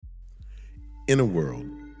In a world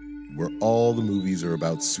where all the movies are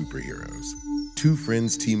about superheroes, two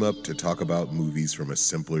friends team up to talk about movies from a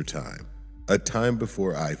simpler time, a time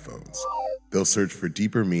before iPhones. They'll search for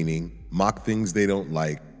deeper meaning, mock things they don't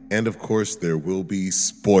like, and of course, there will be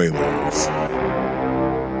spoilers.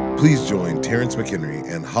 Please join Terrence McHenry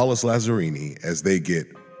and Hollis Lazzarini as they get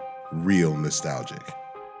real nostalgic.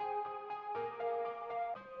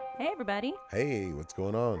 Hey, everybody. Hey, what's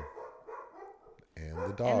going on? And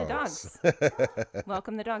the dogs. And the dogs.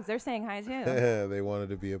 Welcome the dogs. They're saying hi, too. They wanted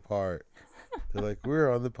to be a part. They're like,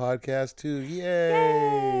 we're on the podcast, too.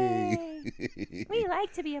 Yay! Yay! We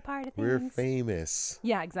like to be a part of things. We're famous.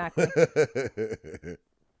 Yeah, exactly.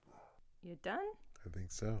 You done? I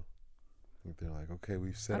think so. They're like, okay,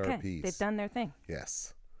 we've said our piece. They've done their thing.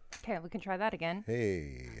 Yes. Okay, we can try that again.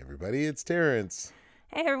 Hey, everybody, it's Terrence.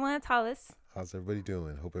 Hey, everyone, it's Hollis. How's everybody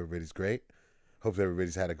doing? Hope everybody's great. Hope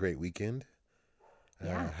everybody's had a great weekend.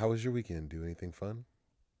 Yeah. How was your weekend? Do anything fun?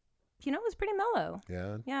 You know, it was pretty mellow.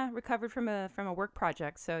 Yeah? Yeah, recovered from a work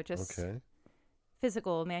project, so just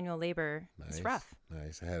physical manual labor. Nice. It's rough.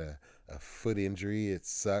 Nice. I had a foot injury. It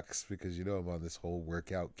sucks because, you know, I'm on this whole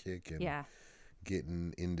workout kick and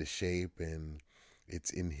getting into shape, and it's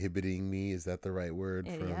inhibiting me. Is that the right word?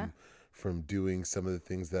 From doing some of the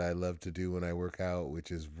things that I love to do when I work out, which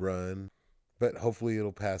is run. But hopefully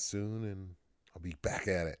it'll pass soon and I'll be back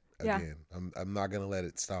at it again. I'm not going to let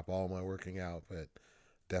it stop all my working out, but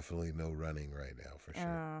definitely no running right now for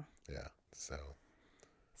sure. Yeah.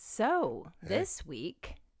 So this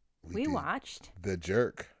week we watched The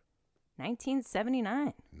Jerk.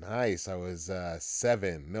 1979. Nice. I was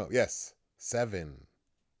 7.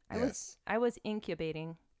 I was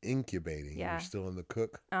incubating. Yeah. You're still in the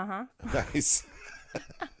cook? Uh-huh. Nice.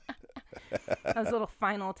 Those little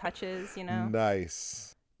final touches, you know?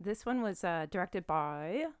 Nice. This one was directed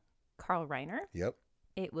by Carl Reiner. Yep.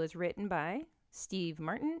 It was written by Steve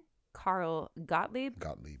Martin, Carl Gottlieb.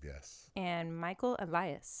 Gottlieb, yes. And Michael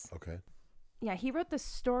Elias. Okay. Yeah, he wrote the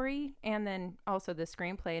story and then also the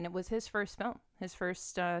screenplay, and it was his first film, his first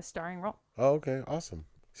starring role. Oh, okay. Awesome.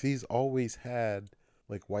 So he's always had,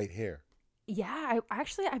 like, white hair. Yeah,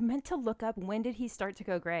 I meant to look up when did he start to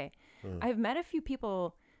go gray. I've met a few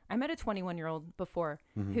people. I met a 21-year-old before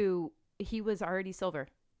who he was already silver.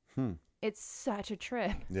 It's such a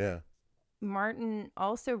trip. Yeah. Martin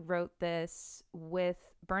also wrote this with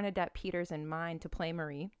Bernadette Peters in mind to play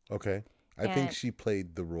Marie. Okay. I think she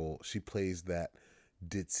played the role. She plays that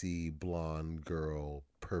ditzy blonde girl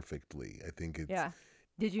perfectly. I think it's... Yeah.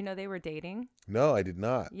 Did you know they were dating? No, I did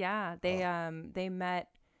not. Yeah. They met,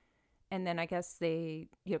 and then I guess they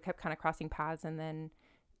kept kind of crossing paths, and then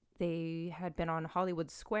they had been on Hollywood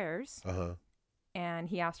Squares. Uh-huh. And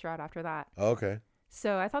he asked her out after that. Oh, okay.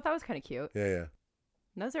 So I thought that was kind of cute. Yeah.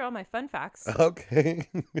 Those are all my fun facts. Okay.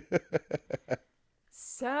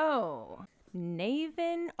 So,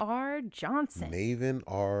 Navin R. Johnson.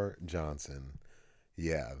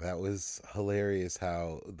 Yeah, that was hilarious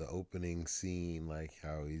how the opening scene, like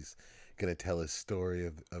how he's going to tell his story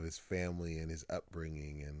of his family and his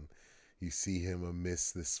upbringing. And you see him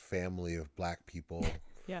amidst this family of black people.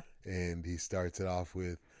 Yeah. And he starts it off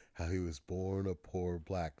with how he was born a poor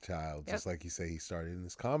black child. Just like you say, he started in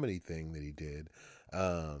this comedy thing that he did.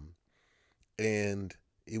 And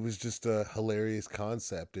it was just a hilarious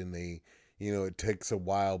concept. And they, it takes a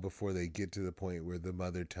while before they get to the point where the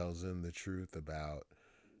mother tells them the truth about,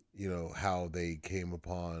 how they came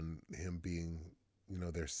upon him being,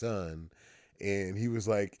 their son. And he was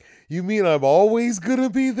like, "You mean I'm always going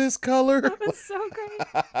to be this color?" That was so great.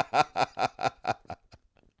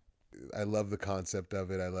 I love the concept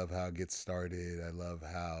of it. I love how it gets started. I love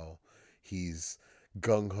how he's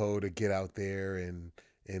gung-ho to get out there and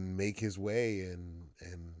make his way and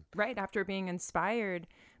right after being inspired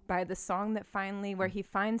by the song that finally where he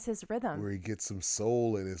finds his rhythm, where he gets some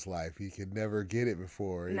soul in his life. He could never get it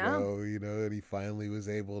before, you know, and he finally was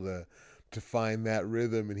able to find that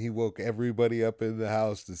rhythm, and he woke everybody up in the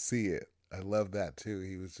house to see it. I love that too.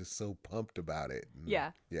 He was just so pumped about it.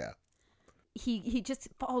 Yeah. He just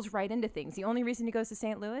falls right into things. The only reason he goes to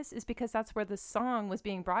St. Louis is because that's where the song was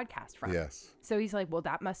being broadcast from. Yes. So he's like, well,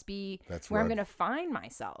 that must be where I'm going to find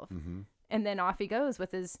myself. Mm-hmm. And then off he goes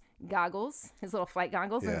with his goggles, his little flight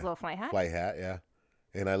goggles and his little flight hat. Flight hat, yeah.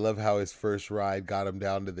 And I love how his first ride got him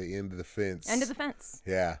down to the end of the fence. End of the fence.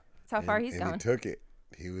 Yeah. That's how far he's going. And he took it.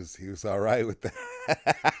 He was all right with that.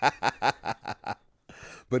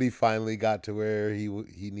 But he finally got to where he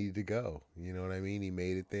needed to go. You know what I mean? He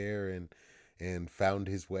made it there and found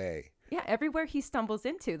his way. Yeah, everywhere he stumbles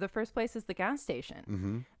into, the first place is the gas station.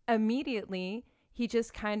 Mm-hmm. Immediately, he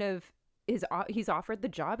just kind of he's offered the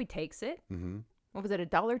job. He takes it. Mm-hmm. What was it?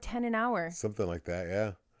 $1.10 an hour. Something like that.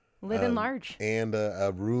 Yeah. Living large. And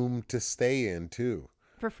a room to stay in too.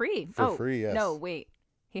 For free. For free, yes. No, wait.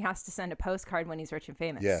 He has to send a postcard when he's rich and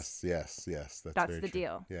famous. Yes. That's the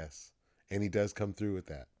deal. Yes. And he does come through with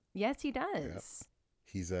that. Yes, he does. Yep.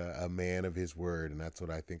 He's a man of his word, and that's what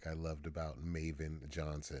I think I loved about Maven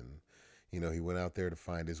Johnson. You know, he went out there to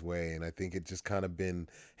find his way, and I think it just kind of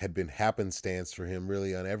had been happenstance for him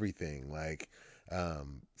really on everything, like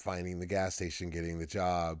finding the gas station, getting the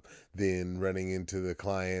job, then running into the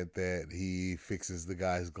client that he fixes the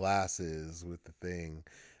guy's glasses with the thing.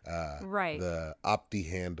 Right. The Opti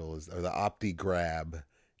handle or the Opti grab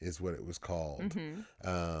is what it was called.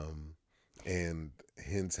 Mm-hmm. And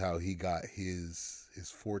hence how he got his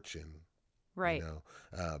fortune. Right. You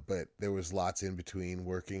know? But there was lots in between,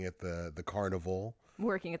 working at the carnival.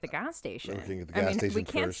 Working at the gas station. Working at the gas station we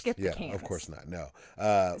can't first. skip the cans. Of course not. No.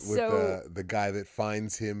 With the guy that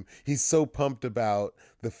finds him, he's so pumped about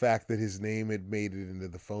the fact that his name had made it into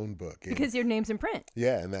the phone book. Because your name's in print.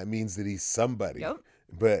 Yeah, and that means that he's somebody. Yep.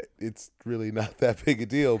 But it's really not that big a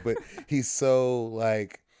deal. But he's so,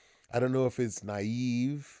 like, I don't know if it's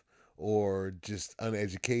naive or just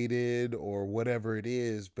uneducated or whatever it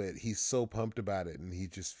is, but he's so pumped about it, and he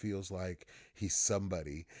just feels like he's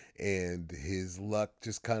somebody, and his luck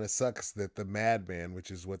just kind of sucks that the madman, which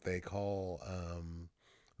is what they call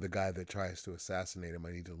the guy that tries to assassinate him,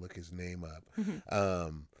 I need to look his name up,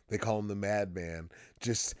 they call him the madman,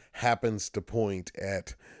 just happens to point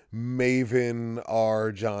at Maven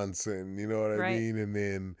R. Johnson, you know what I mean? And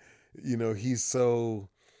then, you know, he's so,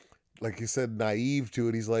 like you said, naive to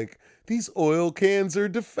it. He's like, these oil cans are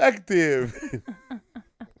defective.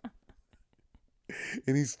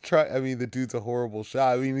 And the dude's a horrible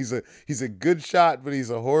shot. I mean, he's a good shot, but he's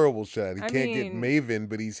a horrible shot. He can't get Maven,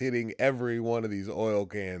 but he's hitting every one of these oil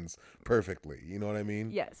cans perfectly. You know what I mean?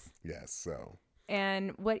 Yes. Yes, so.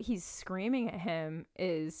 And what he's screaming at him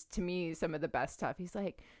is, to me, some of the best stuff. He's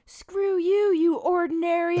like, screw you, you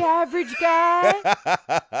ordinary average guy.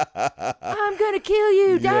 I'm going to kill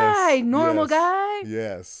you. Die, normal guy.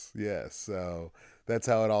 Yes. So that's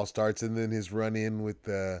how it all starts. And then his run-in with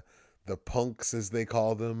the punks, as they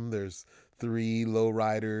call them. There's 3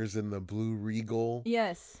 lowriders in the Blue Regal.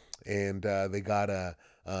 Yes. And they got a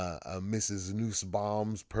Mrs.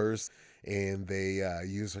 Nussbaum's purse. And they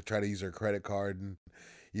try to use her credit card, and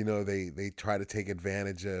you know they try to take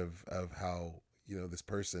advantage of how, you know, this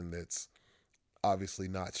person that's obviously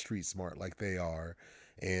not street smart like they are,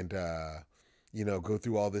 and you know, go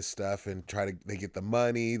through all this stuff and they get the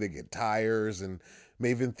money, they get tires, and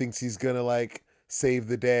Maven thinks he's gonna like save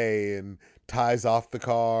the day and ties off the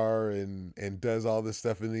car and does all this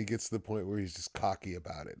stuff, and then he gets to the point where he's just cocky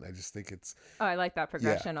about it, and I just think it's I like that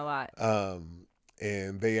progression a lot.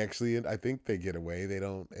 And they actually, I think they get away. They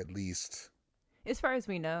don't, at least, as far as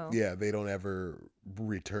we know. Yeah, they don't ever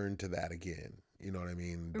return to that again. You know what I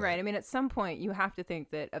mean? But, right. I mean, at some point, you have to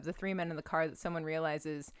think that of the 3 men in the car, that someone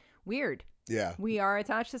realizes, weird. Yeah. We are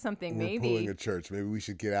attached to something. We're maybe pulling a church. Maybe we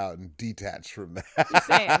should get out and detach from that. Just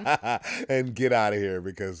saying. And get out of here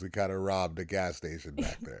because we kind of robbed a gas station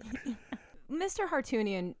back there. Mr.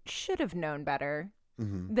 Hartunian should have known better.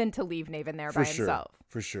 Mm-hmm. Than to leave Maven there by himself.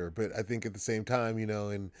 For sure. But I think at the same time, you know,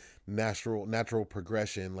 in natural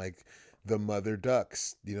progression, like the mother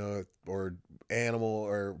ducks, you know, or animal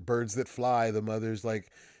or birds that fly, the mother's like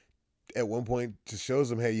at one point just shows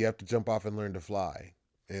them, hey, you have to jump off and learn to fly.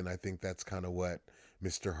 And I think that's kind of what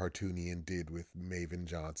Mr. Hartunian did with Maven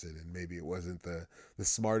Johnson. And maybe it wasn't the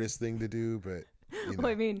smartest thing to do, but, you know.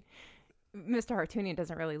 Well, I mean, Mr. Hartunian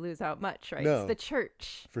doesn't really lose out much, right? No, it's the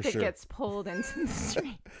church that gets pulled into the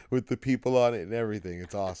street. With the people on it and everything.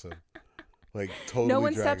 It's awesome. Like, totally no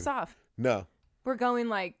one steps off. No. We're going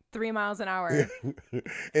like 3 miles an hour.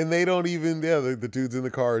 And they don't even, the dudes in the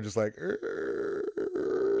car are just like,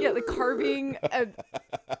 yeah, like carving a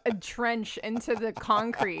trench into the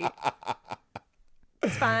concrete.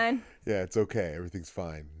 It's fine. Yeah, it's okay. Everything's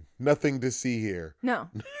fine. Nothing to see here. No.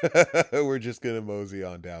 We're just going to mosey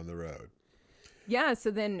on down the road. Yeah, so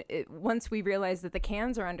then once we realize that the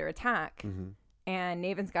cans are under attack, and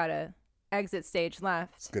Maven's got a exit stage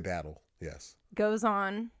left. Skedaddle, yes. Goes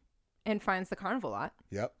on and finds the carnival lot.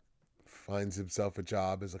 Yep. Finds himself a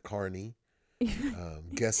job as a carny.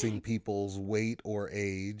 Guessing people's weight or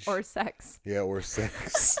age. Or sex. Yeah, or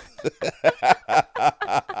sex.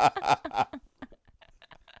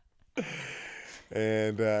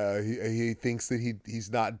 And he thinks that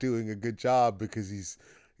he's not doing a good job because he's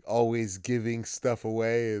always giving stuff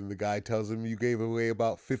away, and the guy tells him, you gave away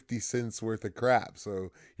about 50 cents worth of crap,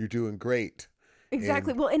 so you're doing great.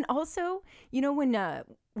 Exactly. Well, and also, you know, when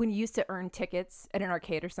when you used to earn tickets at an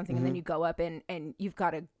arcade or something, and then you go up and you've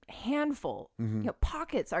got a handful,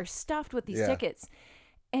 pockets are stuffed with these tickets,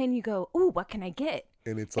 and you go, ooh, what can I get?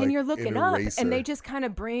 And it's and you're looking up, and they just kind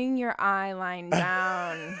of bring your eye line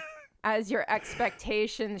down as your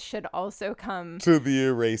expectations should also come to the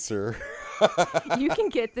eraser. You can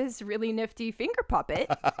get this really nifty finger puppet,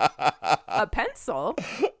 a pencil.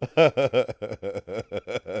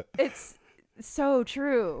 It's so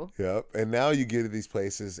true. Yep. And now you get to these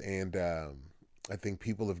places, and I think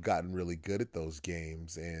people have gotten really good at those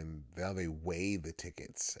games, and now they weigh the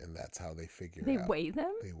tickets, and that's how they figure out. They weigh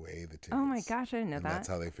them? They weigh the tickets. Oh my gosh, I didn't know that. That's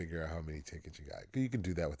how they figure out how many tickets you got. You can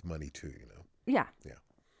do that with money too, you know. Yeah. Yeah.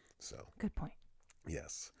 So. Good point.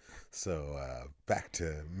 Yes. So back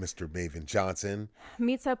to Mr. Maven Johnson.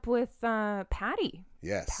 Meets up with Patty.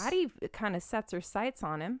 Yes. Patty kind of sets her sights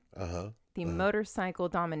on him. Uh-huh. The motorcycle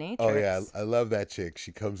dominatrix. Oh, yeah. I love that chick.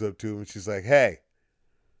 She comes up to him and she's like, hey,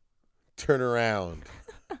 turn around.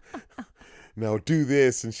 Now do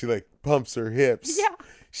this. And she like pumps her hips. Yeah.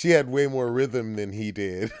 She had way more rhythm than he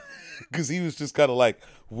did because he was just kind of like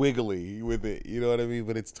wiggly with it. You know what I mean?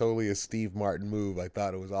 But it's totally a Steve Martin move. I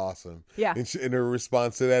thought it was awesome. Yeah. And her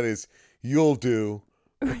response to that is, you'll do.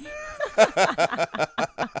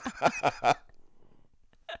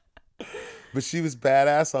 But she was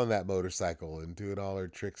badass on that motorcycle and doing all her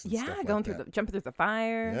tricks and stuff like going through jumping through the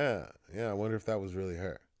fire. Yeah. I wonder if that was really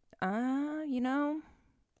her. You know.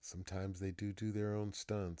 Sometimes they do their own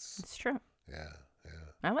stunts. It's true. Yeah.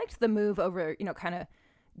 I liked the move over, kind of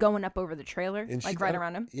going up over the trailer, and like right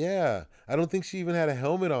around him. Yeah. I don't think she even had a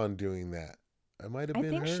helmet on doing that. It might have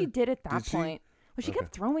been her. I think she did at that point. Well, she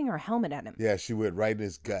kept throwing her helmet at him. Yeah, she would, right in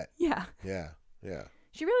his gut. Yeah. Yeah.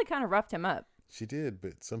 She really kind of roughed him up. She did,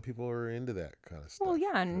 but some people are into that kind of stuff. Well,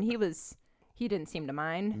 yeah, and he didn't seem to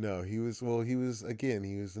mind. No, he was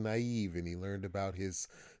naive, and he learned about his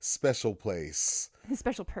special place. His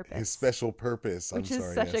special purpose. Which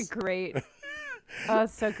is such a great... Oh,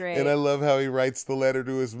 it's so great. And I love how he writes the letter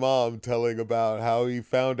to his mom telling about how he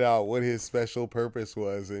found out what his special purpose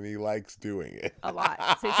was, and he likes doing it. A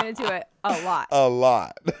lot. So he's going to do it a lot. A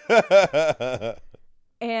lot.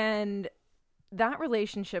 And that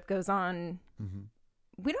relationship goes on. Mm-hmm.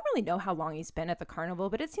 We don't really know how long he's been at the carnival,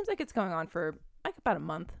 but it seems like it's going on for like about a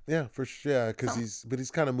month. Yeah, for sure. Yeah, because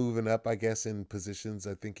he's kind of moving up, I guess, in positions.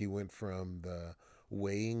 I think he went from the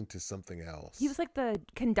weighing to something else. He was like the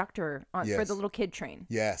conductor for the little kid train.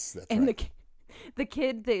 Yes, that's and right. the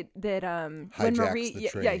kid that hijacks when Marie, the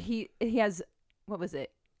train. yeah, he has, what was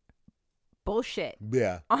it? Bullshit.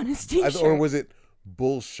 Yeah. On his t-shirt. Or was it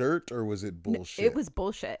bullshirt or was it bullshit? It was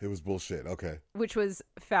bullshit. It was bullshit. Okay. Which was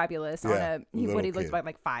fabulous on what he looked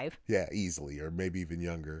like 5. Yeah, easily, or maybe even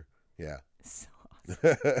younger. Yeah. So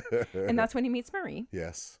awesome. And that's when he meets Marie.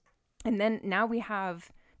 Yes. And then now we have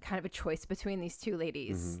kind of a choice between these two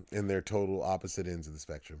ladies. Mm-hmm. And they're total opposite ends of the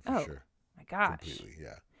spectrum, for sure. My gosh. Completely,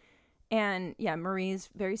 yeah. And yeah, Marie's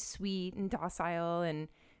very sweet and docile and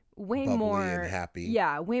way bubbly more and happy.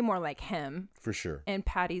 Yeah, way more like him. For sure. And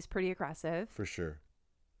Patty's pretty aggressive. For sure.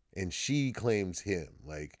 And she claims him.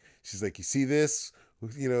 Like, she's like, you see this?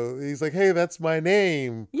 You know, he's like, hey, that's my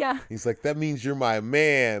name. Yeah. He's like, that means you're my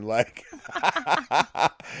man. Like,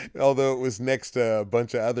 although it was next to a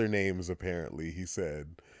bunch of other names, apparently, he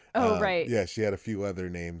said. Oh, right. Yeah, she had a few other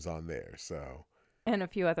names on there, so. And a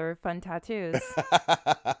few other fun tattoos.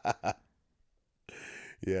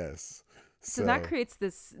 Yes. So that creates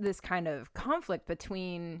this kind of conflict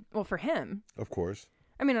between, well, for him. Of course.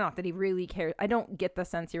 I mean, not that he really cares. I don't get the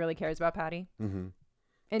sense he really cares about Patty. Mm-hmm.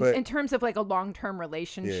 In terms of like a long-term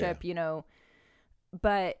relationship, you know,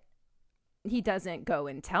 but he doesn't go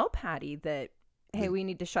and tell Patty that, hey, we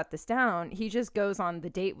need to shut this down. He just goes on the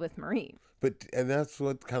date with Marie. And that's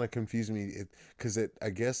what kind of confused me, because I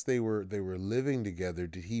guess they were living together.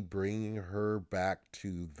 Did he bring her back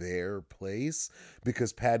to their place?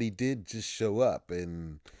 Because Patty did just show up,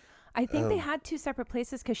 and I think they had 2 separate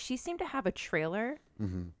places because she seemed to have a trailer.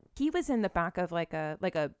 Mm-hmm. He was in the back of like a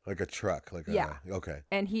truck, okay.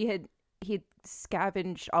 And he'd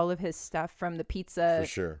scavenged all of his stuff from the pizza for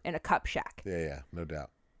sure in a cup shack. Yeah, no doubt.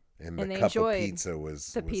 And the cup of pizza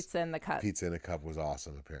was pizza in the cup. Pizza in a cup was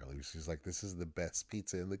awesome. Apparently, she's like, "This is the best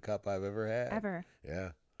pizza in the cup I've ever had." Ever.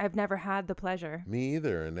 Yeah. I've never had the pleasure. Me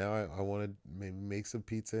either. And now I want to maybe make some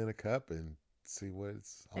pizza in a cup and see what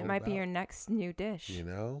it's all about. It might be your next new dish. You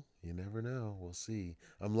know, you never know. We'll see.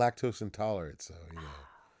 I'm lactose intolerant, so you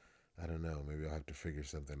know, I don't know. Maybe I'll have to figure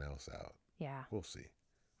something else out. Yeah. We'll see.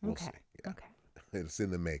 We'll see. Yeah. Okay. It's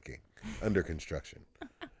in the making, under construction.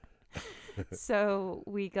 So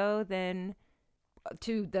we go then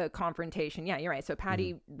to the confrontation. Yeah, you're right. So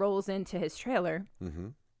Patty rolls into his trailer,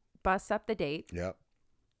 busts up the date. Yep.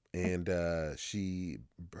 And her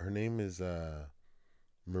name is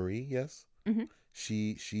Marie, yes? Mm-hmm.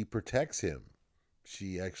 She protects him.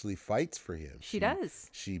 She actually fights for him. She does.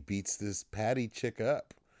 She beats this Patty chick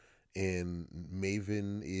up. And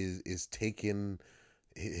Maven is taken,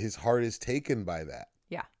 his heart is taken by that.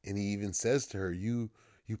 Yeah. And he even says to her, you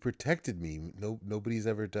protected me. Nobody's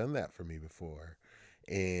ever done that for me before.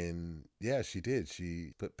 And yeah, she did.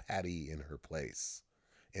 She put Patty in her place.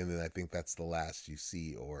 And then I think that's the last you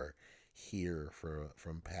see or hear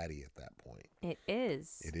from Patty at that point. It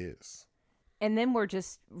is. It is. And then we're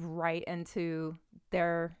just right into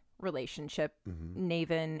their relationship,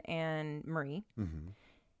 Naven and Marie. Mm-hmm.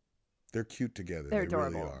 They're cute together. They're they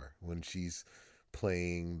adorable. Really are. When she's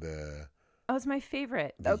playing the... Oh, it's my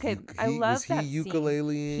favorite. Okay, I love that scene.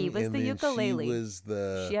 Ukulele. He was the ukulele. She was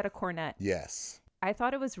the... She had a cornet. Yes. I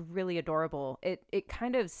thought it was really adorable. It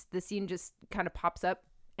kind of... The scene just kind of pops up,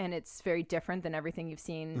 and it's very different than everything you've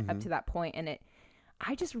seen up to that point. And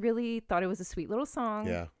I just really thought it was a sweet little song.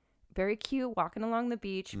 Yeah. Very cute, walking along the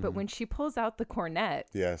beach. But when she pulls out the cornet...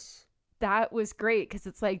 Yes. That was great because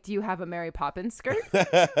it's like, do you have a Mary Poppins skirt?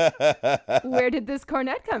 Where did this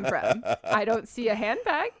cornet come from? I don't see a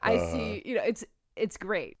handbag. I see, it's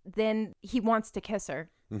great. Then he wants to kiss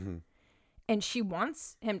her. Mm-hmm. And she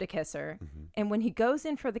wants him to kiss her. Mm-hmm. And when he goes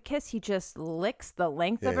in for the kiss, he just licks the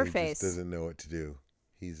length of her face. He just doesn't know what to do.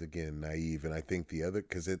 He's, again, naive. And I think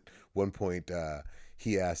because at one point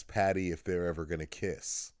he asked Patty if they're ever going to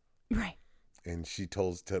kiss. Right. And she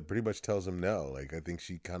pretty much tells him no. Like, I think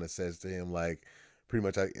she kind of says to him, like, pretty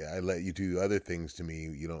much, I let you do other things to me.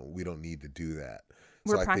 We don't need to do that.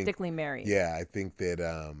 We're practically married. Yeah, I think that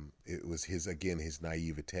it was his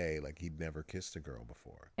naivete. Like, he'd never kissed a girl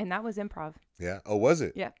before. And that was improv. Yeah. Oh, was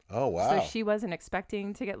it? Yeah. Oh, wow. So she wasn't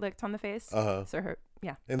expecting to get licked on the face. Uh-huh. So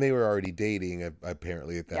yeah. And they were already dating,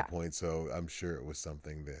 apparently, at that point. So I'm sure it was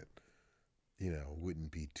something that,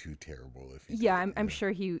 wouldn't be too terrible if he did, I'm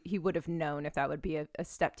sure he would have known if that would be a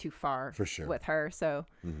step too far for sure with her. So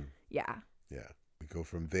yeah. We go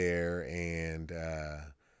from there, and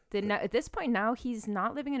at this point now he's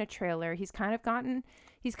not living in a trailer. He's kind of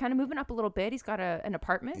moving up a little bit. He's got an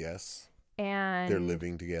apartment. Yes. And they're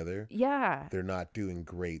living together. Yeah. They're not doing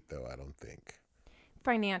great though, I don't think.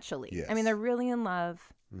 Financially. Yes. I mean, they're really in love,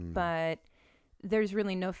 but there's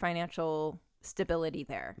really no financial stability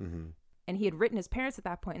there. Mm-hmm. And he had written his parents at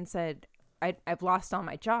that point and said, I've lost all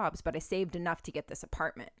my jobs, but I saved enough to get this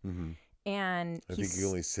apartment. Mm-hmm. And I think he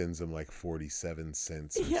only sends him like 47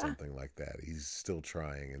 cents or something like that. He's still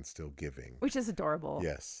trying and still giving. Which is adorable.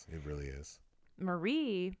 Yes, it really is.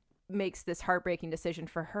 Marie makes this heartbreaking decision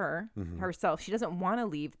for herself. She doesn't want to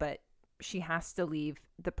leave, but she has to leave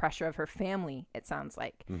the pressure of her family, it sounds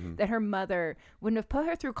like. Mm-hmm. That her mother wouldn't have put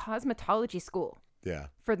her through cosmetology school. Yeah.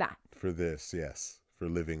 For that. For this, yes. For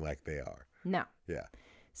living like they are. No. Yeah.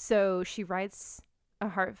 So she writes a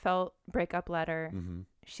heartfelt breakup letter. Mm-hmm.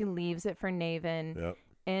 She leaves it for Naven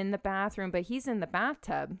in the bathroom, but he's in the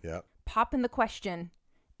bathtub. Yep. Popping the question,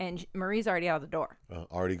 and Marie's already out of the door.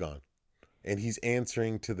 Already gone. And he's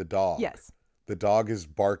answering to the dog. Yes. The dog is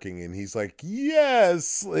barking, and he's like,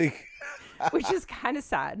 yes! Like, which is kind of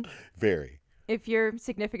sad. Very. If your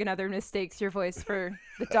significant other mistakes your voice for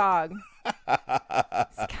the dog,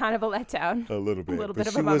 it's kind of a letdown. A little bit. A little bit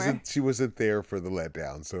of a bummer. She wasn't there for the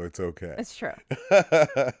letdown, so it's okay. It's true.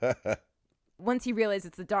 Once he realizes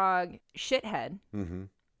it's the dog, shithead,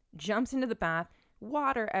 jumps into the bath,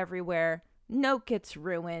 water everywhere, note gets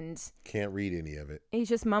ruined. Can't read any of it. He's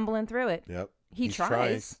just mumbling through it. Yep. He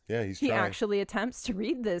tries. Yeah, he actually attempts to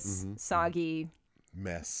read this soggy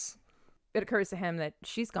mess. It occurs to him that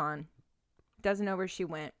she's gone. Doesn't know where she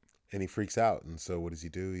went. And he freaks out. And so what does he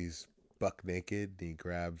do? He's buck naked. And he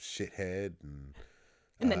grabs shithead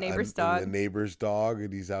and the neighbor's dog. And the neighbor's dog.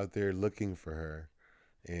 And he's out there looking for her.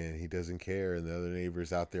 And he doesn't care. And the other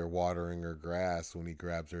neighbor's out there watering her grass when he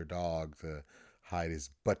grabs her dog to hide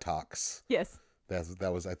his buttocks. Yes.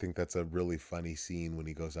 I think that's a really funny scene when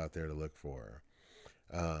he goes out there to look for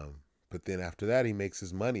her. But then after that, he makes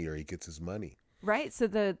his money, or he gets his money. Right. So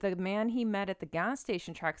the man he met at the gas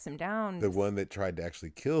station tracks him down. The one that tried to actually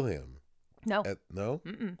kill him. No. No?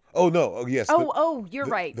 Mm-mm. Oh, no. Oh, yes. You're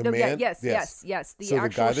right. The man? Yes. So the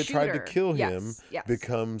guy that tried to kill him yes.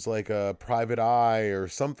 becomes like a private eye or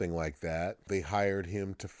something like that. They hired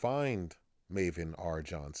him to find Maven R.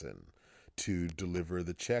 Johnson to deliver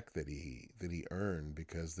the check that he earned,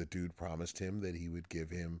 because the dude promised him that he would give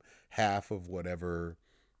him half of whatever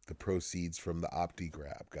the proceeds from the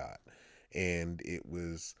OptiGrab got. And it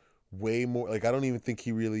was way more, like, I don't even think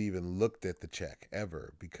he really even looked at the check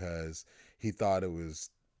ever, because he thought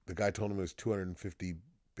the guy told him it was $250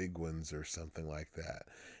 big ones or something like that.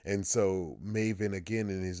 And so Maven, again,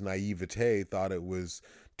 in his naivete, thought it was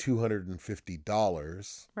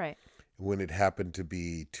 $250. Right. When it happened to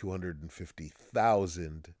be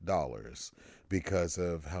 $250,000 because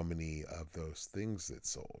of how many of those things it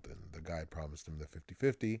sold. And the guy promised him the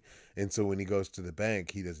 50-50. And so when he goes to the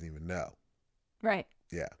bank, he doesn't even know. Right.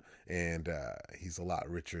 Yeah. And he's a lot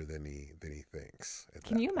richer than he thinks.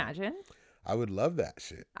 Can you imagine? I would love that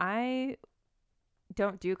shit. I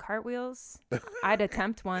don't do cartwheels. I'd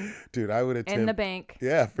attempt one. Dude, I would attempt. In the bank.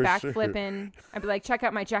 Yeah, for sure. Backflipping. I'd be like, check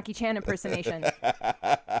out my Jackie Chan impersonation.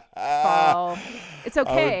 Fall. It's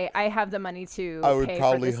okay. I have the money to I would pay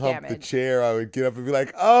probably for this hump damage. the chair. I would get up and be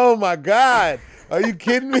like, oh my God. Are you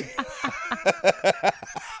kidding me?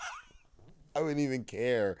 I wouldn't even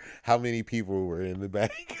care how many people were in the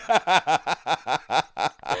bank.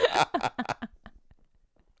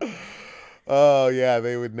 Oh, yeah,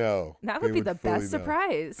 they would know. That would be the best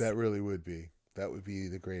surprise. That really would be. That would be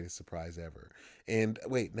the greatest surprise ever. And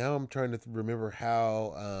wait, now I'm trying to remember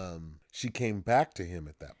how she came back to him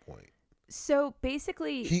at that point. So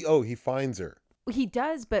basically... He finds her. He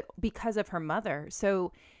does, but because of her mother.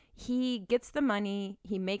 So he gets the money,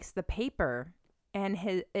 he makes the paper, and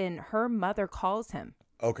her mother calls him.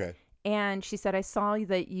 Okay. And she said, I saw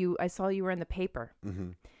you were in the paper. Mm-hmm.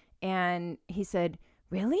 And he said,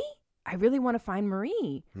 really? I really want to find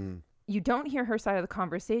Marie. You don't hear her side of the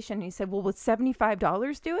conversation. And he said, well, would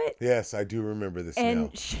 $75 do it? Yes, I do remember this now.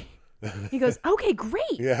 He goes, okay,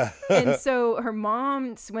 great. Yeah. And so her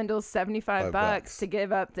mom swindles $75 to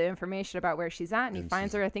give up the information about where she's at. And he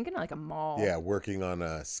finds her, I think, in like a mall. Yeah, working on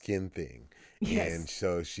a skin thing. Yes. And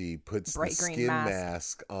so she puts the skin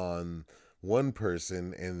mask on one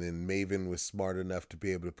person, and then Maven was smart enough to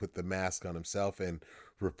be able to put the mask on himself and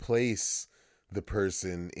replace the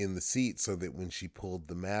person in the seat so that when she pulled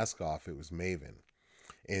the mask off, it was Maven.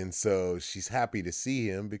 And so she's happy to see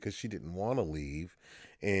him because she didn't want to leave.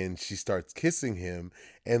 And she starts kissing him.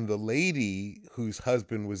 And the lady whose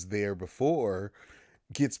husband was there before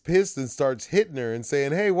gets pissed and starts hitting her and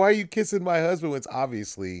saying, hey, why are you kissing my husband? It's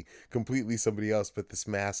obviously completely somebody else, but this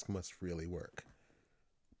mask must really work.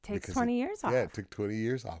 Takes 20 years off. Yeah, it took 20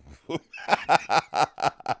 years off of him.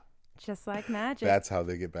 Just like magic. That's how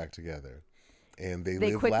they get back together. And they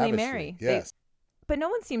live quickly lavishly. Marry. Yes. But no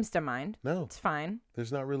one seems to mind. No. It's fine.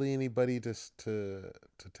 There's not really anybody to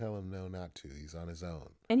tell him no, not to. He's on his own.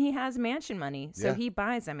 And he has mansion money, so he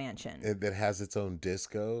buys a mansion. That has its own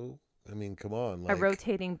disco. I mean, come on. Like, a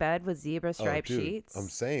rotating bed with zebra stripe sheets. I'm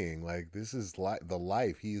saying, like, this is the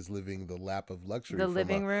life. He is living the lap of luxury. The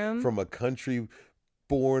living room. From a country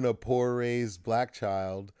born a poor raised black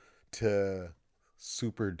child to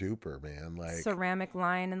super duper, man. Like, ceramic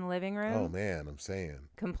lion in the living room. Oh man, I'm saying.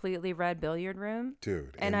 Completely red billiard room.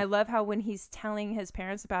 Dude. And I love how when he's telling his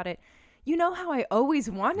parents about it, you know how I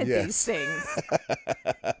always wanted these things.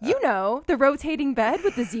 You know, the rotating bed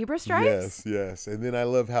with the zebra stripes. Yes. And then I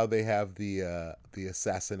love how they have the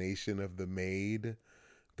assassination of the maid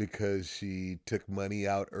because she took money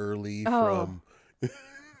out early from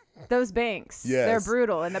those banks. Yes. They're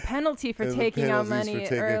brutal. And the penalty for taking out money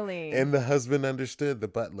early. And the husband understood, the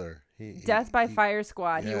butler. Death by fire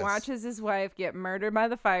squad. Yes. He watches his wife get murdered by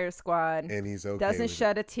the fire squad. And he's okay. Doesn't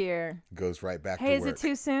shed a tear. Goes right back to work. Hey, is it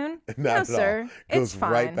too soon? No, sir. Goes it's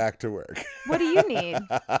fine. right back to work. What do you need?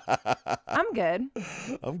 I'm good.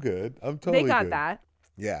 I'm good. I'm totally good. They got that.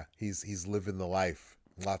 Yeah. He's living the life.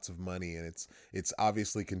 Lots of money. And it's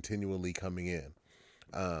obviously continually coming in.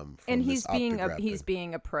 And he's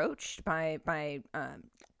being approached by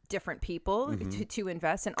different people to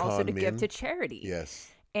invest and also to give to charity. Yes.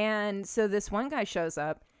 And so this one guy shows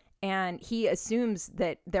up and he assumes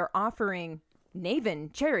that they're offering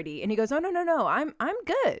Maven charity, and he goes, "Oh no, I'm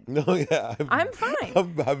good. No, yeah, I'm fine."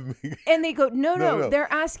 And they go, "No, they're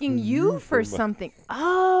asking you for something."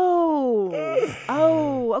 Oh,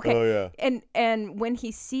 okay. Oh yeah. And when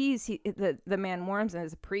he sees the man warms him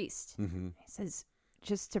as a priest, he says,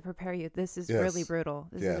 just to prepare you, this is really brutal.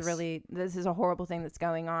 This is a horrible thing that's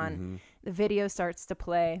going on. The video starts to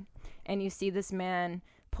play, and you see this man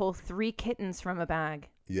pull 3 kittens from a bag.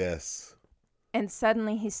 Yes. And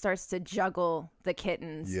suddenly he starts to juggle the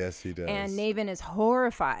kittens. Yes, he does. And Maven is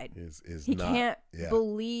horrified. He can't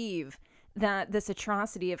believe that this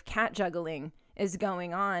atrocity of cat juggling is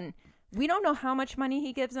going on. We don't know how much money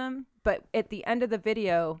he gives them, but at the end of the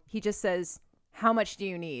video, he just says, "How much do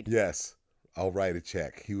you need?" Yes. I'll write a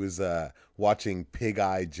check. He was watching Pig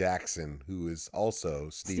Eye Jackson, who is also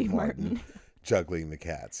Steve Martin, juggling the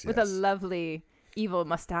cats. With a lovely evil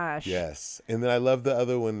mustache. Yes. And then I love the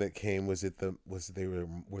other one that came. Were they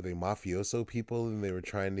mafioso people and they were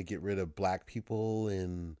trying to get rid of black people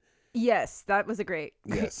and Yes, that was a great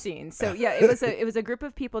scene. So yeah, it was a group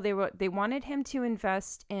of people. They wanted him to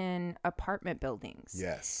invest in apartment buildings.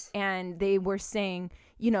 Yes. And they were saying,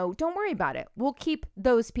 don't worry about it. We'll keep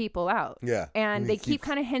those people out. Yeah. And they keep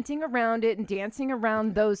kind of hinting around it and dancing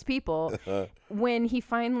around those people. When he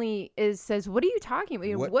finally says, "What are you talking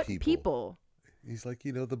about? What people?" He's like,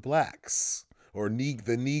 the blacks. Or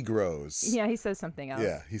the Negroes. Yeah, he says something else.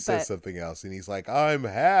 Yeah, he says something else. And he's like, I'm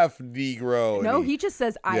half Negro. No, he just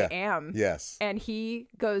says, I am. Yes. And he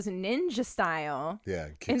goes ninja style. Yeah,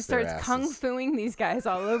 and starts kung fuing these guys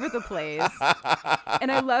all over the place. And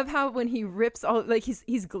I love how when he rips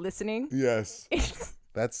he's glistening. Yes.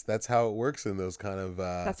 That's how it works in those kind of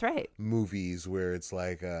that's right. movies where it's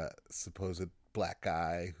like a supposed black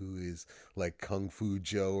guy who is like Kung Fu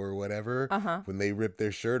Joe or whatever. When they rip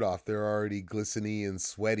their shirt off, they're already glistening and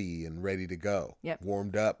sweaty and ready to go. Yep.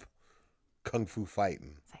 Warmed up, Kung Fu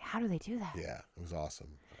fighting. It's like, how do they do that? Yeah, it was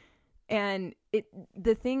awesome. And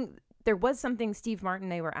there was something Steve Martin,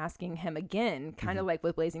 they were asking him again, kind of like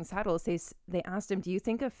with Blazing Saddles. They asked him, do you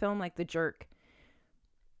think a film like The Jerk,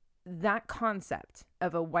 that concept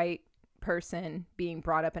of a white person being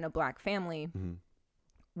brought up in a black family,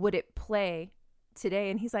 would it play today?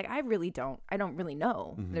 And he's like, I don't really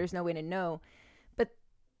know. There's no way to know. But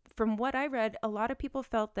from what I read, a lot of people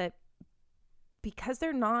felt that because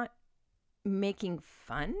they're not making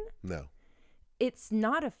fun, it's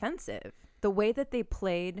not offensive. The way that they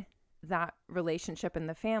played that relationship in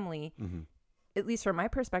the family, at least from my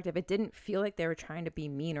perspective, it didn't feel like they were trying to be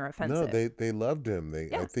mean or offensive. No, they loved him.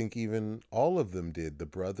 I think even all of them did. The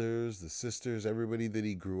brothers, the sisters, everybody that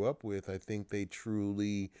he grew up with, I think they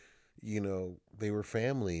truly, they were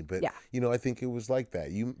family. But, I think it was like that.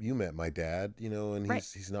 You met my dad, and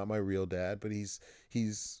he's not my real dad, but he's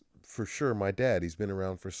for sure my dad. He's been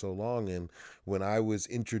around for so long. And when I was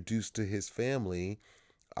introduced to his family,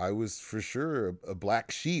 I was for sure a black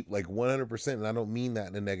sheep, like 100%. And I don't mean that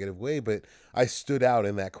in a negative way, but I stood out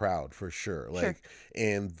in that crowd for sure.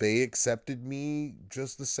 And they accepted me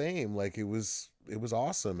just the same. Like it was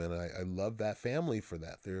awesome. And I love that family for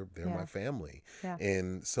that. They're my family. Yeah.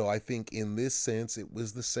 And so I think in this sense, it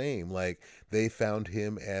was the same. Like they found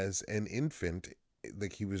him as an infant,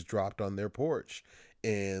 like he was dropped on their porch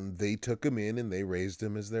and they took him in and they raised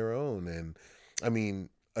him as their own. And I mean,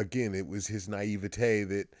 again, it was his naivete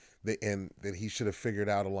that he should have figured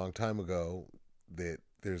out a long time ago that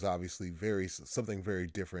there's obviously something very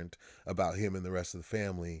different about him and the rest of the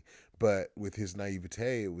family. But with his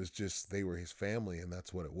naivete, it was just they were his family and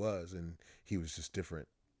that's what it was. And he was just different.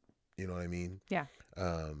 You know what I mean? Yeah.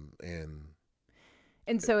 And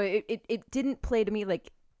so it didn't play to me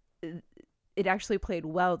like it actually played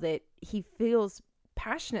well that he feels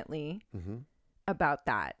passionately about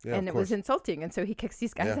that, and it was insulting, and so he kicks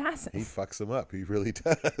these guys' asses. He fucks them up. He really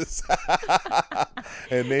does.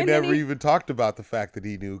 And they never even talked about the fact that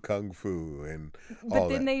he knew kung fu and all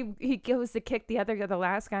that. But then he goes to kick the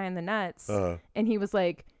last guy in the nuts, and he was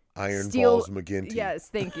like, Iron Balls McGinty. Yes,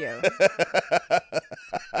 thank you.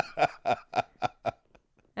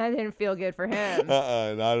 That didn't feel good for him.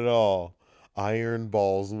 Not at all. Iron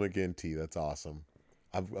Balls McGinty. That's awesome.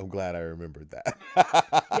 I'm glad I remembered that.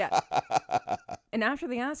 Yeah. And after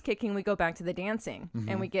the ass kicking, we go back to the dancing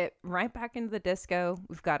and we get right back into the disco.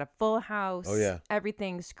 We've got a full house. Oh, yeah.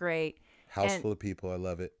 Everything's great. House full of people. I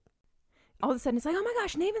love it. All of a sudden, it's like, oh my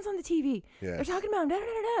gosh, Nathan's on the TV. Yes. They're talking about him. Da, da,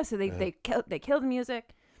 da, da. So they kill the music,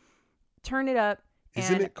 turn it up.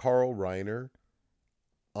 Isn't it Carl Reiner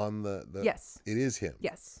on the Yes. It is him.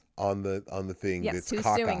 Yes. On the thing yes, that's who's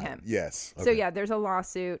cockeyed. Suing him. Yes. Okay. So yeah, there's a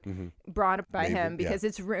lawsuit brought up by him because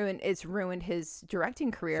it's ruined his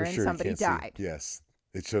directing career and somebody died. See. Yes.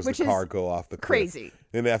 It shows the car go off the cliff. Crazy.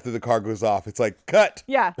 And after the car goes off, it's like, cut.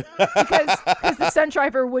 Yeah. Because the stunt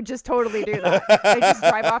driver would just totally do that. They just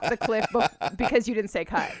drive off the cliff because you didn't say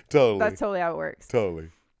cut. Totally. That's totally how it works. Totally.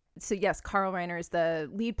 So yes, Carl Reiner is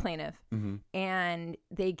the lead plaintiff and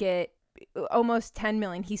they get almost 10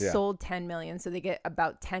 million. He sold 10 million. So they get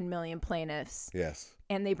about 10 million plaintiffs. Yes.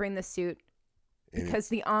 And they bring the suit because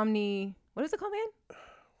the Omni, what is it called, man?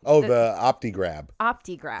 Oh, the OptiGrab.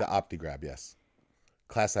 OptiGrab. The OptiGrab, yes.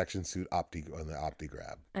 Class action suit on the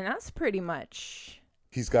OptiGrab. And that's pretty much.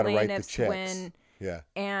 He's got to write the checks. Yeah.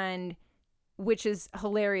 And which is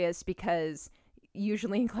hilarious because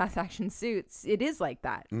usually in class action suits, it is like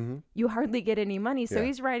that. Mm-hmm. You hardly get any money. So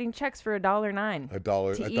he's writing checks for $1.09.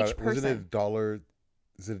 $1 to each person. Wasn't it $1?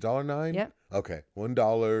 Is it $1.09? Yep. Okay.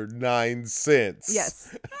 $1.09.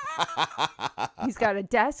 Yes. He's got a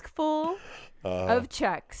desk full of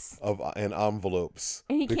checks and envelopes,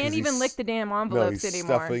 and he can't even lick the damn envelopes he's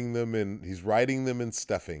anymore. Stuffing them and he's writing them and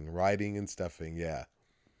writing and stuffing. Yeah,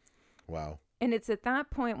 wow. And it's at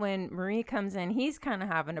that point when Marie comes in, he's kind of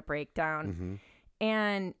having a breakdown,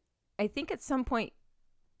 and I think at some point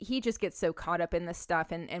he just gets so caught up in this stuff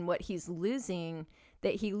and what he's losing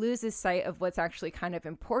that he loses sight of what's actually kind of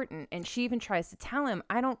important. And she even tries to tell him,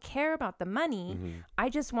 I don't care about the money. I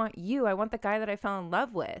just want you. I want the guy that I fell in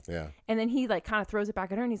love with. Yeah. And then he like kind of throws it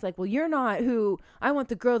back at her and he's like, well, you're not who I want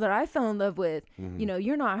the girl that I fell in love with. You know,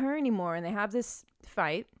 you're not her anymore. And they have this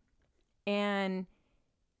fight and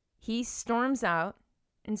he storms out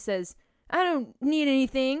and says, I don't need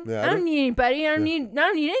anything. Yeah, I don't need anybody. I don't need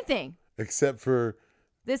anything. Except for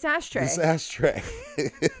this ashtray.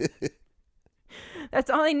 That's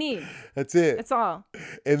all I need. That's it. That's all.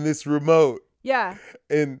 And this remote. Yeah.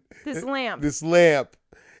 And this lamp.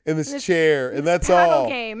 And this chair. And that's all.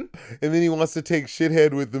 Game. And then he wants to take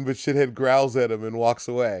Shithead with him, but Shithead growls at him and walks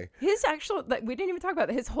away. His actual, like, we didn't even talk about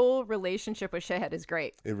that. His whole relationship with Shithead is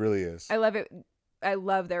great. It really is. I love it. I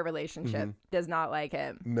love their relationship. Does not like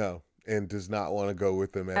him. No. And does not want to go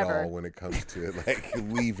with them at all when it comes to like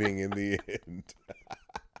leaving in the end.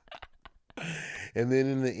 And then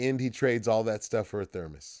in the end, he trades all that stuff for a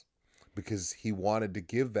thermos because he wanted to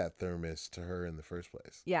give that thermos to her in the first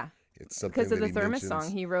place. Yeah. It's something because of the thermos song.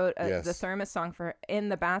 He wrote the thermos song for in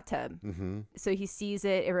the bathtub. So he sees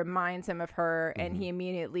it. It reminds him of her. And he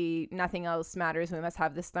immediately, nothing else matters. We must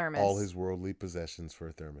have this thermos. All his worldly possessions for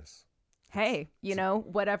a thermos. Hey, you know,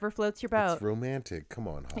 whatever floats your boat. It's romantic. Come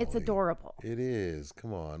on, Holly. It's adorable. It is.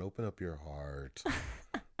 Come on, open up your heart.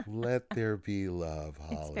 Let there be love,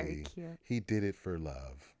 Holly. It's very cute. He did it for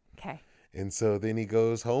love. Okay. And so then he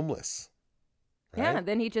goes homeless. Right? Yeah.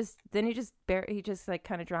 Then he just like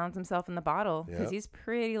kind of drowns himself in the bottle because he's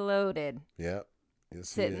pretty loaded. Yep. Yes,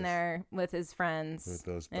 sitting there with his friends with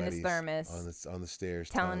those and his thermos on the stairs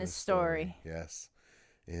telling his story. Yes.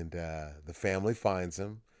 And the family finds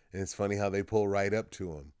him. And it's funny how they pull right up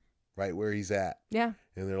to him, right where he's at. Yeah.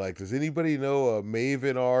 And they're like, does anybody know a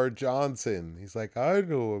Maven R. Johnson? He's like, I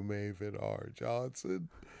know a Maven R. Johnson.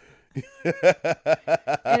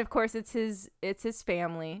 And of course, it's his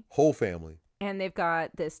family. Whole family. And they've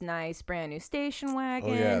got this nice brand new station wagon.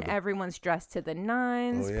 Oh, yeah. Everyone's dressed to the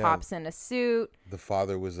nines. Oh, yeah. Pops in a suit. The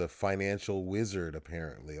father was a financial wizard,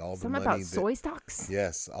 apparently. Something about soy stocks?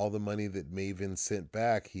 Yes. All the money that Maven sent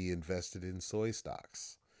back, he invested in soy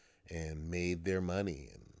stocks. And made their money,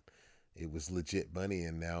 and it was legit money.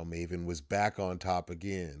 And now Maven was back on top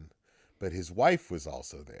again, but his wife was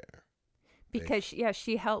also there because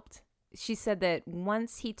she helped. She said that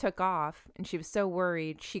once he took off, and she was so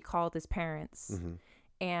worried, she called his parents,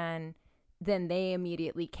 and then they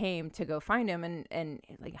immediately came to go find him. And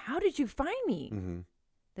like, how did you find me?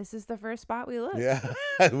 This is the first spot we looked. Yeah,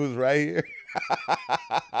 it was right here.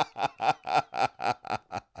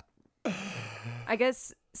 I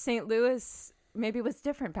guess St. Louis maybe was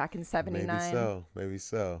different back in 79. Maybe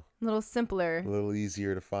so. A little simpler. A little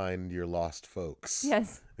easier to find your lost folks.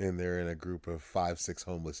 Yes. And they're in a group of 5-6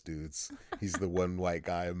 homeless dudes. He's the one white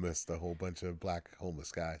guy amidst a whole bunch of black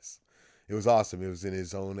homeless guys. It was awesome. It was in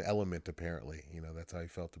his own element, apparently. You know, that's how he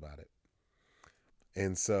felt about it.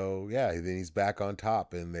 And so, yeah, then he's back on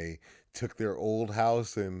top, and they took their old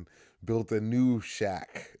house and built a new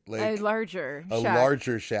shack. Like a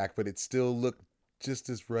larger shack, but it still looked just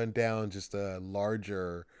as run down, just a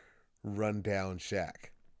larger rundown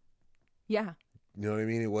shack. Yeah. You know what I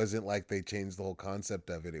mean? It wasn't like they changed the whole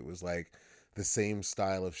concept of it. It was like the same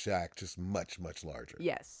style of shack, just much, much larger.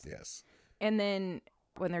 Yes. Yes. And then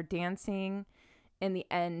when they're dancing in the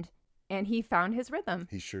end, and he found his rhythm.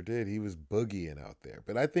 He sure did. He was boogieing out there.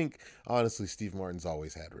 But I think, honestly, Steve Martin's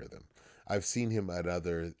always had rhythm. I've seen him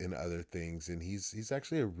in other things, and he's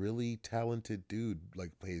actually a really talented dude.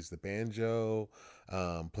 Like, plays the banjo,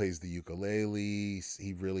 plays the ukulele.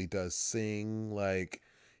 He really does sing. Like,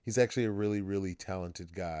 he's actually a really, really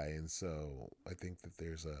talented guy. And so I think that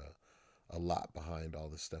there's a lot behind all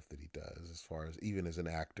the stuff that he does, as far as even as an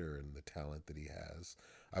actor and the talent that he has.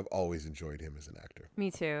 I've always enjoyed him as an actor.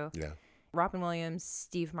 Me too. Yeah. Robin Williams,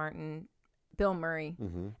 Steve Martin, Bill Murray.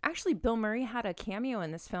 Actually, Bill Murray had a cameo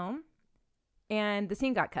in this film. And the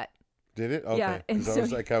scene got cut. Did it? Okay. Yeah. And so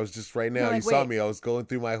I was just right now. You saw me. I was going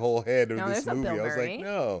through my whole head of this movie. I was like,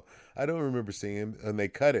 no, I don't remember seeing him. And they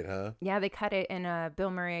cut it, huh? Yeah, they cut it. And Bill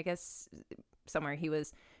Murray, I guess, somewhere he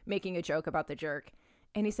was making a joke about the jerk.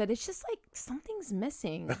 And he said, it's just like something's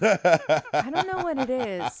missing. I don't know what it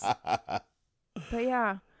is. But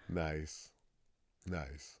yeah. Nice.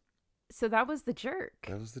 So that was The Jerk.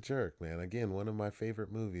 That was The Jerk, man. Again, one of my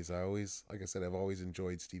favorite movies. Like I said, I've always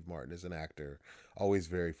enjoyed Steve Martin as an actor. Always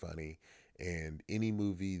very funny. And any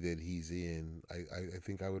movie that he's in, I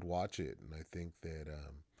think I would watch it. And I think that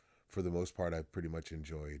for the most part, I've pretty much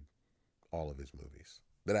enjoyed all of his movies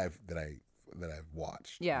that I've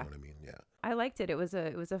watched. Yeah. You know what I mean? Yeah. I liked it. It was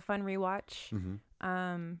a fun rewatch.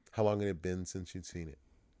 Mm-hmm. How long had it been since you'd seen it?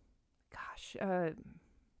 Gosh,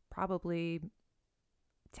 probably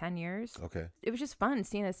 10 years. Okay. It was just fun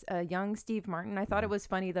seeing a young Steve Martin. I thought it was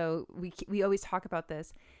funny, though. We always talk about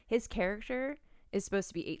this. His character is supposed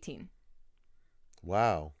to be 18.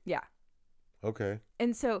 Wow. Yeah. Okay.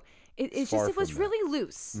 And so it was really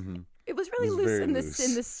loose. Mm-hmm. It was really loose in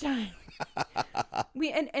this time.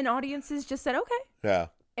 And audiences just said, okay. Yeah.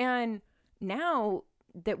 And now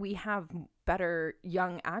that we have better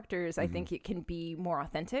young actors, I think it can be more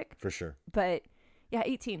authentic. For sure. But yeah,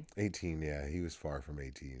 18. 18, yeah. He was far from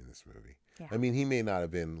 18 in this movie. Yeah. I mean, he may not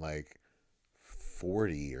have been like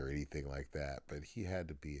 40 or anything like that, but he had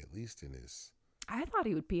to be at least in his... I thought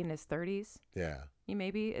he would be in his 30s. Yeah. He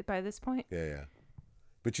may be by this point. Yeah.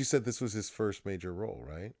 But you said this was his first major role,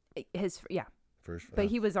 right? First. But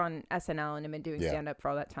he was on SNL and had been doing stand-up for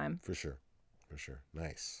all that time. For sure.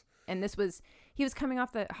 Nice. And he was coming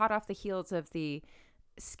hot off the heels of the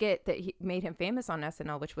skit that made him famous on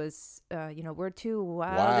SNL, which was, we're two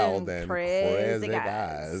wild and crazy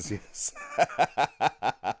guys. Yes.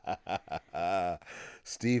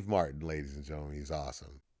 Steve Martin, ladies and gentlemen, he's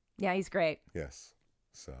awesome. Yeah, he's great. Yes.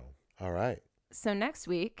 So, all right. So next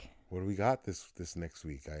week. What do we got this next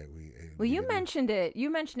week? You mentioned it.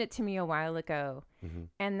 You mentioned it to me a while ago,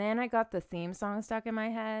 and then I got the theme song stuck in my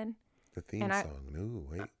head. The theme song. No,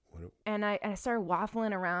 wait. What? And I started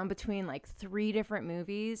waffling around between like 3 different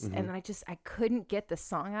movies, and then I couldn't get the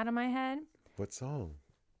song out of my head. What song?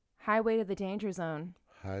 Highway to the Danger Zone.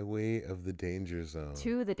 Highway of the Danger Zone.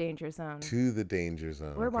 To the Danger Zone. To the Danger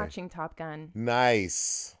Zone. We're watching Top Gun.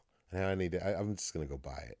 Nice. Now I'm just gonna go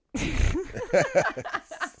buy it.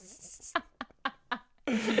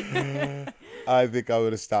 I think I'm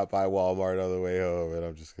gonna stop by Walmart on the way home, and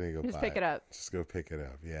I'm just gonna go pick it up. Just go pick it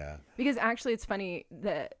up, yeah. Because actually, it's funny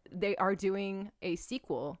that they are doing a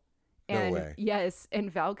sequel. And no way. Yes, and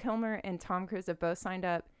Val Kilmer and Tom Cruise have both signed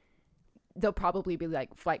up. They'll probably be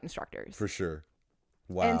like flight instructors for sure.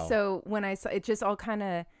 Wow. And so when I saw it, just all kind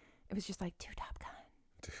of, it was just like, dude, Top Gun.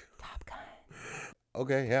 Top Gun.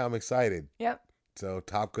 Okay, yeah, I'm excited. Yep. So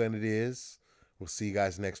Top Gun it is. We'll see you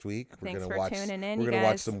guys next week. Thanks for tuning in, We're going to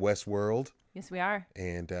watch some Westworld. Yes, we are.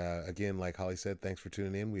 And again, like Holly said, thanks for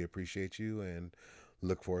tuning in. We appreciate you and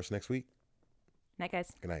look for us next week. Night,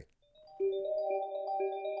 guys. Good night.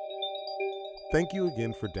 Thank you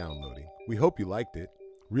again for downloading. We hope you liked it.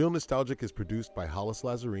 Real Nostalgic is produced by Hollis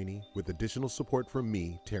Lazzarini with additional support from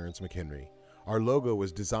me, Terrence McHenry. Our logo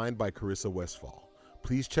was designed by Carissa Westfall.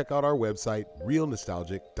 Please check out our website,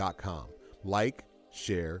 realnostalgic.com. Like,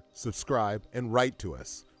 share, subscribe, and write to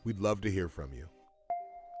us. We'd love to hear from you.